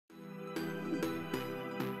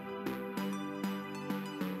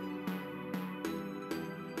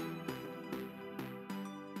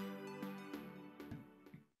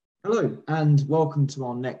Hello and welcome to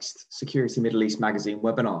our next Security Middle East Magazine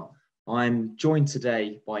webinar. I'm joined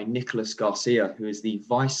today by Nicolas Garcia, who is the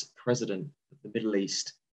Vice President of the Middle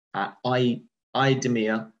East at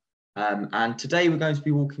IDEMIA. And today we're going to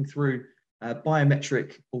be walking through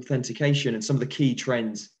biometric authentication and some of the key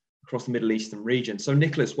trends across the Middle Eastern region. So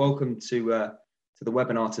Nicolas, welcome to the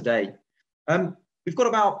webinar today. We've got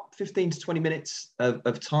about 15 to 20 minutes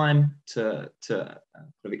of time to kind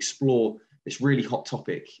of explore this really hot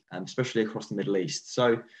topic, especially across the Middle East.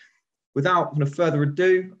 So without kind of further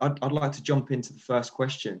ado, I'd like to jump into the first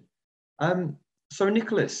question. So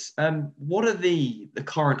Nicolas, what are the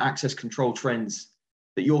current access control trends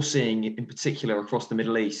that you're seeing in particular across the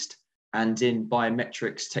Middle East and in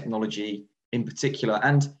biometrics technology in particular?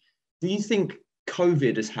 And do you think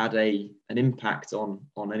COVID has had an impact on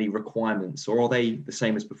any requirements, or are they the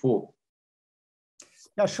same as before?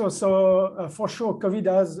 Yeah, sure. So for sure, COVID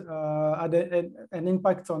has had an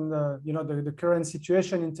impact on the current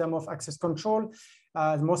situation in terms of access control,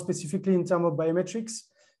 more specifically in terms of biometrics.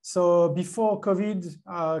 So before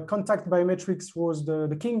COVID, contact biometrics was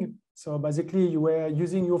the king. So basically, you were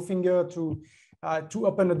using your finger to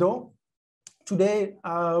open a door. Today,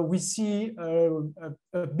 we see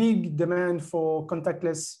a big demand for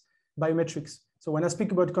contactless biometrics. So when I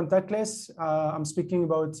speak about contactless, I'm speaking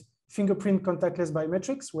about fingerprint contactless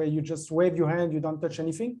biometrics, where you just wave your hand, you don't touch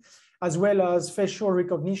anything, as well as facial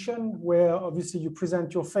recognition, where obviously you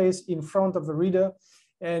present your face in front of the reader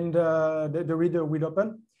and the reader will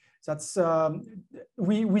open. That's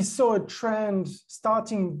we saw a trend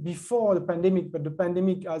starting before the pandemic, but the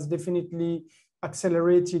pandemic has definitely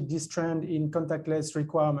accelerated this trend in contactless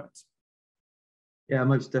requirements. Yeah,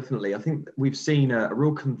 most definitely. I think we've seen a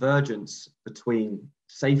real convergence between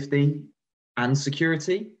safety and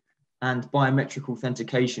security, and biometric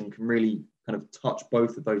authentication can really kind of touch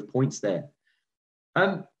both of those points there.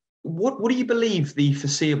 What do you believe the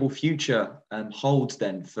foreseeable future holds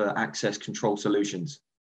then for access control solutions?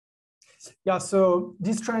 Yeah, so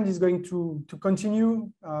this trend is going to continue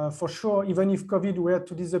for sure. Even if COVID were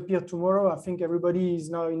to disappear tomorrow, I think everybody is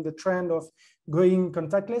now in the trend of going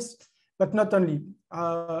contactless, but not only.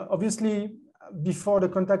 Obviously, before the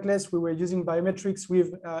contactless, we were using biometrics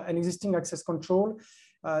with an existing access control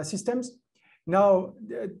systems. Now,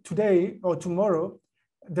 today or tomorrow,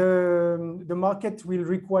 the market will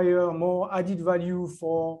require more added value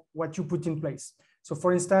for what you put in place. So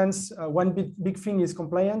for instance, one big thing is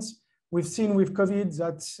compliance. We've seen with COVID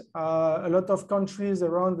that a lot of countries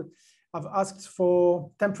around have asked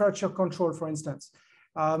for temperature control, for instance,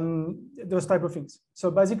 those type of things.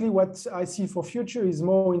 So basically what I see for future is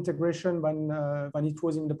more integration than it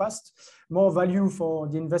was in the past, more value for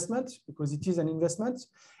the investment, because it is an investment.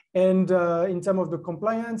 And in terms of the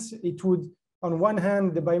compliance, it would, on one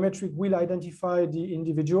hand, the biometric will identify the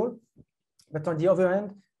individual, but on the other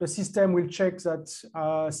hand, the system will check that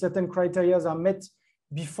certain criteria are met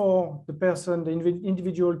before the person, the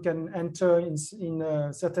individual can enter in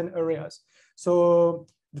certain areas. So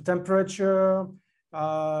the temperature,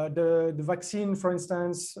 the vaccine, for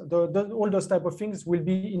instance, all those type of things will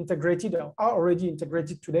be integrated, are already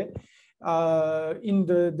integrated today in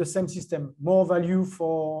the same system, more value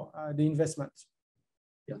for the investment.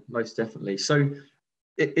 Yeah, most definitely. So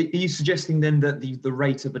are you suggesting then that the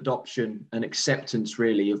rate of adoption and acceptance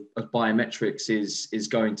really of biometrics is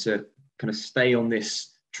going to kind of stay on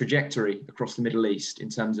this trajectory across the Middle East in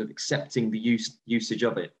terms of accepting the usage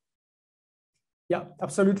of it? Yeah,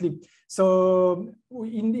 absolutely. So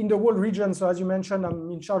in the world region, so as you mentioned,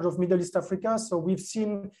 I'm in charge of Middle East Africa. So we've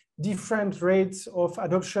seen different rates of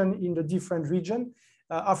adoption in the different region.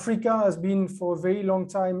 Africa has been for a very long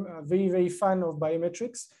time, very, very fan of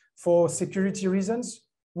biometrics for security reasons,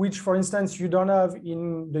 which for instance, you don't have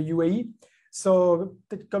in the UAE. So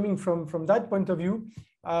coming from that point of view,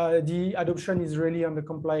 the adoption is really on the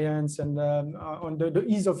compliance and on the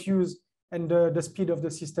ease of use and the speed of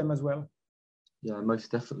the system as well. Yeah,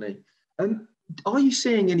 most definitely. Are you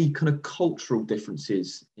seeing any kind of cultural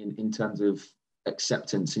differences in terms of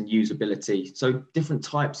acceptance and usability? So different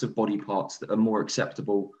types of body parts that are more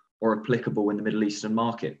acceptable or applicable in the Middle Eastern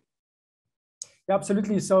market? Yeah,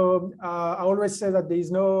 absolutely. So I always say that there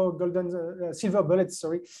is no golden silver bullet,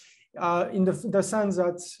 sorry, in the sense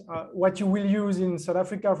that what you will use in South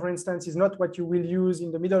Africa, for instance, is not what you will use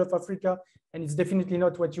in the middle of Africa, and it's definitely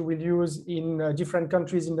not what you will use in different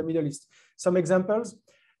countries in the Middle East. Some examples,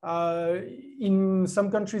 in some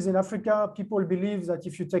countries in Africa, people believe that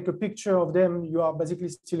if you take a picture of them, you are basically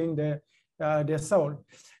stealing their soul,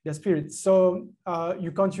 their spirit. So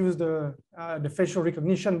you can't use the facial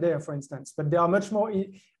recognition there, for instance, but they are much more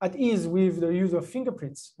at ease with the use of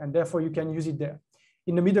fingerprints, and therefore you can use it there.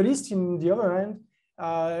 In the Middle East, in the other hand,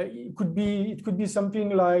 it could be something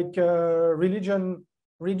like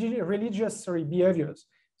religious behaviors.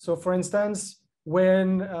 So, for instance,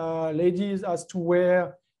 when ladies has to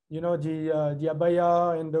wear, the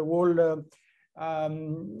abaya and the whole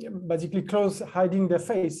basically clothes hiding their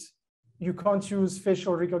face, you can't use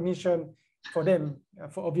facial recognition for them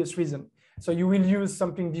for obvious reason. So you will use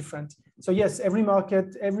something different. So yes, every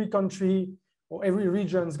market, every country, or every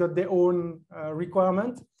region's got their own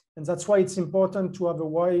requirement. And that's why it's important to have a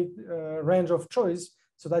wide range of choice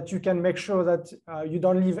so that you can make sure that you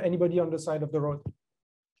don't leave anybody on the side of the road.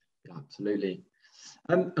 Yeah, absolutely.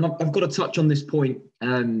 And I've got to touch on this point,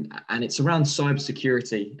 and it's around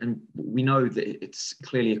cybersecurity. And we know that it's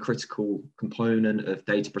clearly a critical component of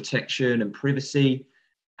data protection and privacy.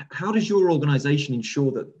 How does your organization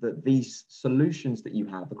ensure that these solutions that you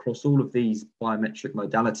have across all of these biometric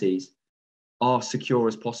modalities are secure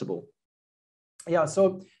as possible? Yeah,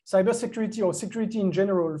 so cybersecurity or security in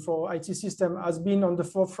general for IT system has been on the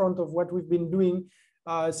forefront of what we've been doing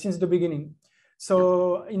since the beginning.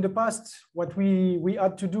 So in the past, what we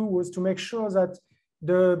had to do was to make sure that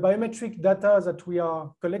the biometric data that we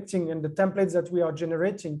are collecting and the templates that we are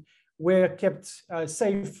generating were kept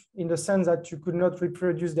safe in the sense that you could not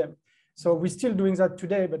reproduce them. So we're still doing that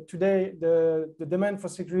today, but today the demand for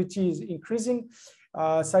security is increasing.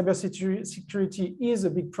 Cybersecurity is a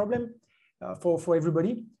big problem for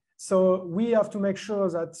everybody. So we have to make sure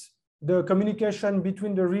that the communication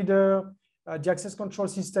between the reader, the access control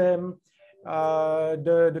system,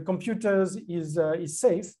 the computers is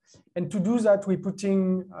safe. And to do that, we're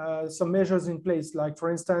putting some measures in place, like for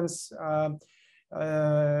instance,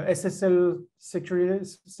 SSL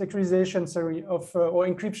securization, or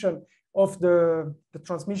encryption of the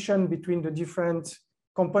transmission between the different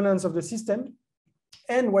components of the system.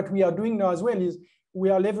 And what we are doing now as well is we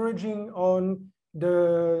are leveraging on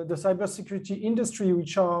the cybersecurity industry,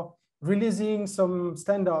 which are releasing some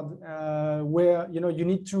standard where you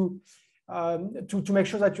need to make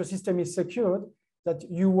sure that your system is secured, that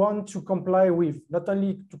you want to comply with, not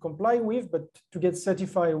only to comply with, but to get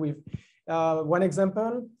certified with. One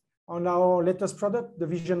example, on our latest product, the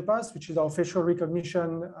Vision Pass, which is our facial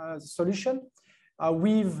recognition solution,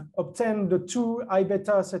 we've obtained the 2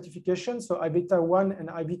 IBETA certifications, so IBETA 1 and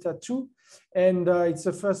IBETA 2, and it's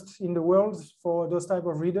the first in the world for those type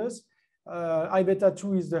of readers. IBETA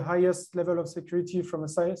 2 is the highest level of security from a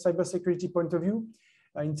cybersecurity point of view,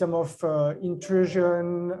 in terms of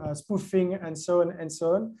intrusion, spoofing, and so on and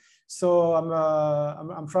so on. So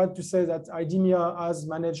I'm proud to say that IDEMIA has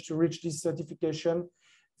managed to reach this certification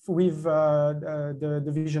with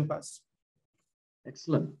the Vision Pass.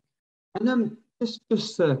 Excellent. And then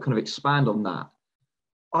just to kind of expand on that,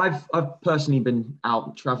 I've personally been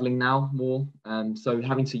out traveling now more, so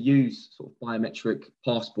having to use sort of biometric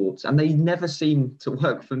passports, and they never seem to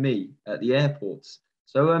work for me at the airports.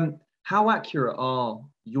 So how accurate are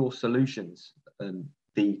your solutions,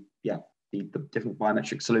 the different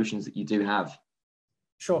biometric solutions that you do have?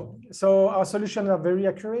 Sure. So our solutions are very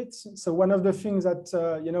accurate. So one of the things that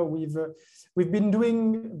we've been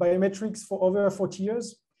doing biometrics for over 40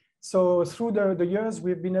 years. So through the years,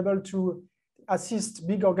 we've been able to assist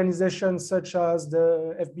big organizations such as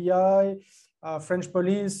the FBI, French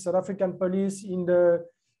police, South African police, in the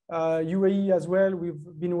UAE as well. We've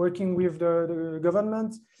been working with the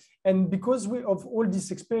government. And because of all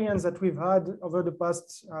this experience that we've had over the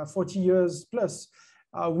past 40 years plus,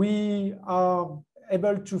 we are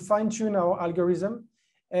able to fine-tune our algorithm.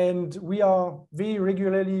 And we are very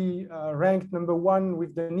regularly ranked #1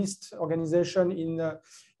 with the NIST organization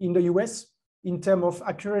in the US in terms of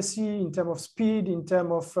accuracy, in terms of speed, in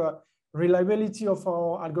terms of reliability of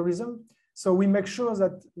our algorithm. So we make sure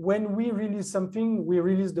that when we release something, we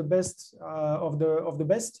release the best of the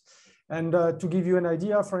best. And to give you an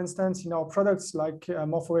idea, for instance, in our products like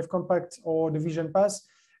MorphoWave Compact or the Vision Pass,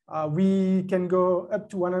 we can go up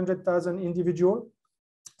to 100,000 individual.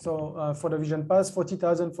 So for the Vision Pass,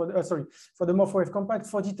 40,000 for the MorphoWave Compact,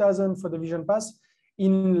 40,000 for the Vision Pass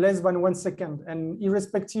in less than 1 second. And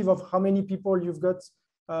irrespective of how many people you've got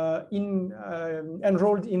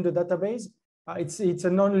enrolled in the database, it's a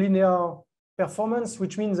non-linear performance,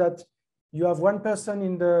 which means that you have 1 person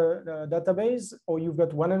in the database, or you've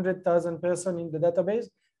got 100,000 person in the database,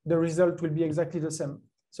 the result will be exactly the same.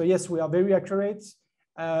 So yes, we are very accurate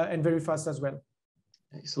and very fast as well.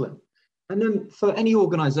 Excellent. And then for any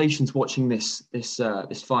organizations watching this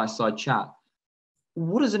fireside chat,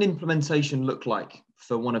 what does an implementation look like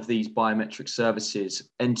for one of these biometric services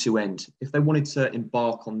end to end? If they wanted to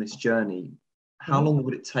embark on this journey, how long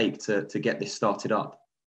would it take to get this started up?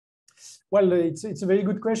 Well, it's a very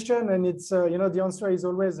good question, and it's you know, the answer is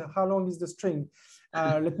always how long is the string.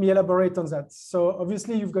 Let me elaborate on that. So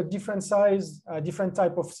obviously you've got different size, different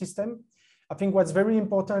type of system. I think what's very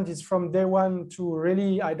important is from day one to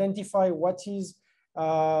really identify what is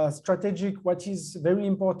strategic, what is very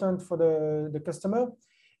important for the customer.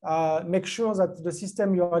 Make sure that the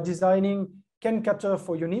system you are designing can cater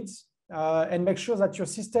for your needs, and make sure that your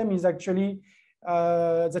system is actually,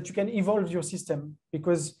 that you can evolve your system,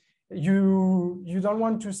 because you don't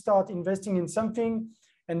want to start investing in something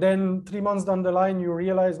and then 3 months down the line you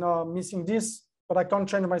realize, now I'm missing this, but I can't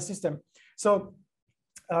change my system. So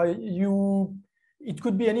it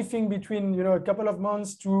could be anything between, you know, a couple of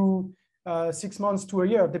months to 6 months to a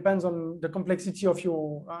year, depends on the complexity of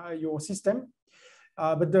your system.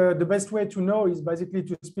 But the best way to know is basically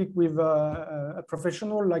to speak with a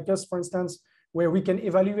professional like us, for instance, where we can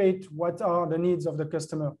evaluate what are the needs of the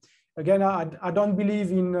customer. Again, I don't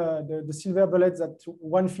believe in the silver bullet that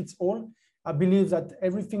one fits all. I believe that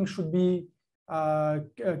everything should be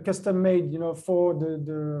custom made, you know, for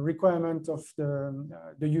the requirement of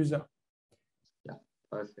the user. Yeah,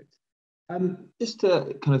 perfect. Just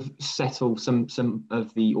to kind of settle some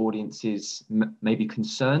of the audience's maybe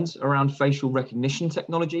concerns around facial recognition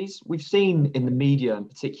technologies. We've seen in the media in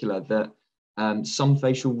particular that some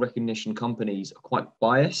facial recognition companies are quite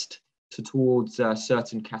biased towards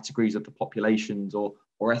certain categories of the populations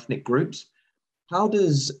or ethnic groups. How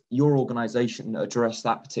does your organization address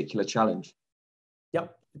that particular challenge? Yeah,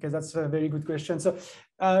 because that's a very good question. So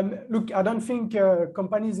look, I don't think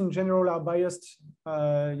companies in general are biased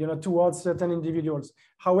you know, towards certain individuals.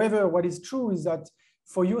 However, what is true is that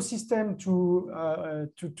for your system to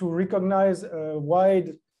recognize a wide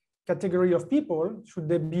category of people, should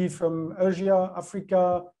they be from Asia,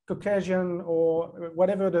 Africa, Caucasian, or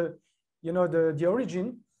whatever the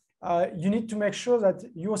origin, you need to make sure that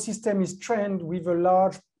your system is trained with a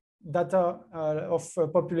large data of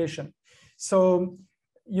population. So,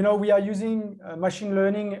 you know, we are using machine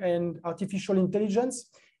learning and artificial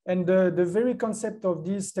intelligence. And the very concept of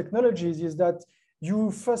these technologies is that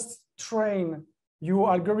you first train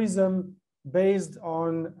your algorithm based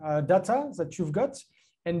on data that you've got.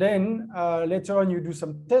 And then later on, you do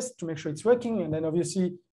some tests to make sure it's working. And then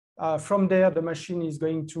obviously, from there, the machine is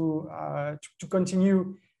going to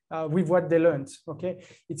continue with what they learned. Okay,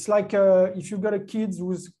 it's like if you've got a kid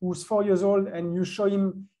who's 4 years old and you show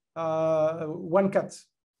him one cat,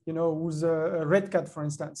 you know, who's a red cat, for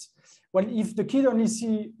instance. Well, if the kid only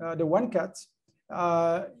see the one cat,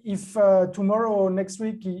 if tomorrow or next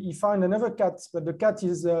week he find another cat, but the cat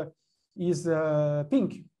is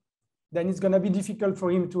pink, then it's going to be difficult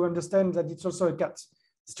for him to understand that it's also a cat.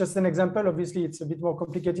 It's just an example. Obviously, it's a bit more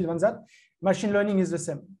complicated than that. Machine learning is the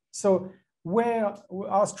same. So where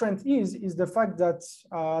our strength is the fact that,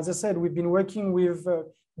 as I said, we've been working with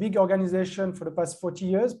big organizations for the past 40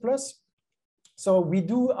 years plus. So we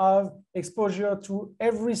do have exposure to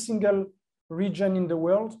every single region in the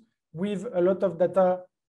world with a lot of data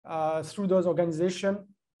through those organizations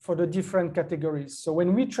for the different categories. So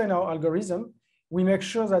when we train our algorithm, we make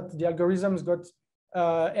sure that the algorithm's got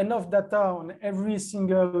enough data on every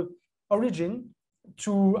single origin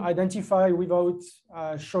to identify without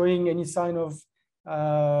showing any sign of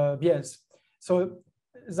bias. So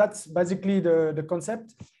that's basically the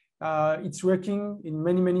concept. It's working in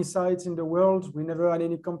many sites in the world. We never had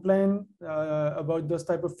any complaint about those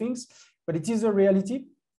type of things, but it is a reality.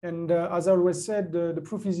 And as I always said, the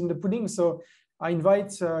proof is in the pudding. So I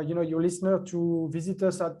invite your listener to visit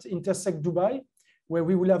us at Intersect Dubai, where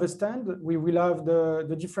we will have a stand. We will have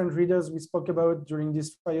the different readers we spoke about during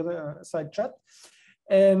this Fireside chat.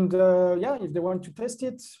 And yeah, if they want to test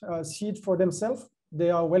it, see it for themselves, they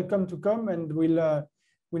are welcome to come, and we'll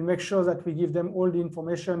make sure that we give them all the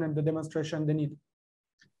information and the demonstration they need.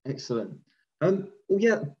 Excellent. Well,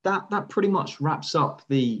 yeah, that pretty much wraps up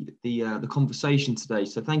the conversation today.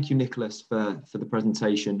 So thank you, Nicolas, for the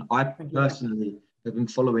presentation. I personally have been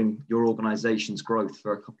following your organization's growth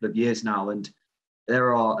for a couple of years now, and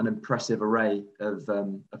there are an impressive array of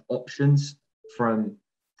options, from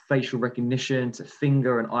facial recognition to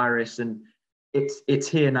finger and iris, and it's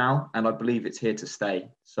here now, and I believe it's here to stay.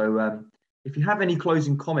 So if you have any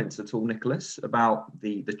closing comments at all, Nicolas, about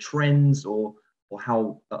the trends or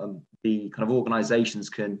how the kind of organizations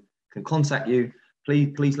can contact you,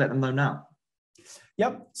 please let them know now.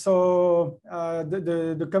 Yep. So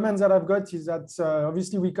the comments that I've got is that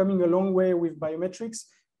obviously we're coming a long way with biometrics.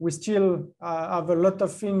 We still have a lot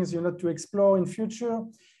of things to explore in future,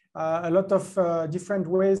 a lot of different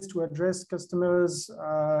ways to address customers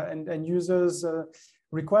and users'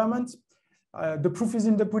 requirements. The proof is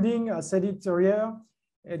in the pudding. I said it earlier.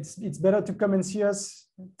 it's better to come and see us,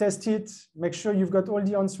 test it, make sure you've got all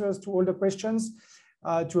the answers to all the questions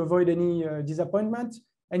to avoid any disappointment.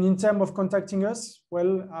 And in terms of contacting us,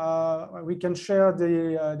 well, we can share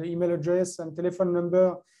the email address and telephone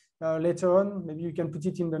number later on. Maybe you can put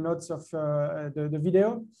it in the notes of the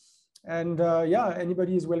video. And yeah,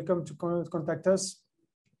 anybody is welcome to contact us,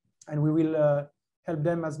 and we will help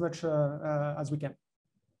them as much as we can.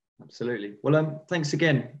 Absolutely. Well, thanks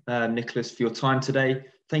again, Nicolas, for your time today.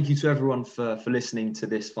 Thank you to everyone for listening to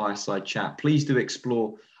this fireside chat. Please do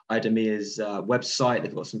explore IDEMIA's website.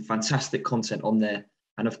 They've got some fantastic content on there.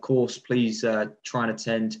 And of course, please try and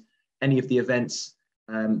attend any of the events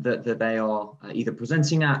that they are either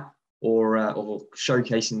presenting at or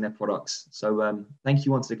showcasing their products. So thank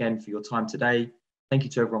you once again for your time today. Thank you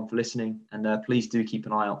to everyone for listening. And please do keep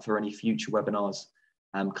an eye out for any future webinars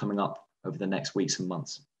coming up over the next weeks and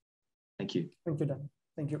months. Thank you. Thank you, Dan.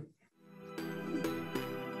 Thank you.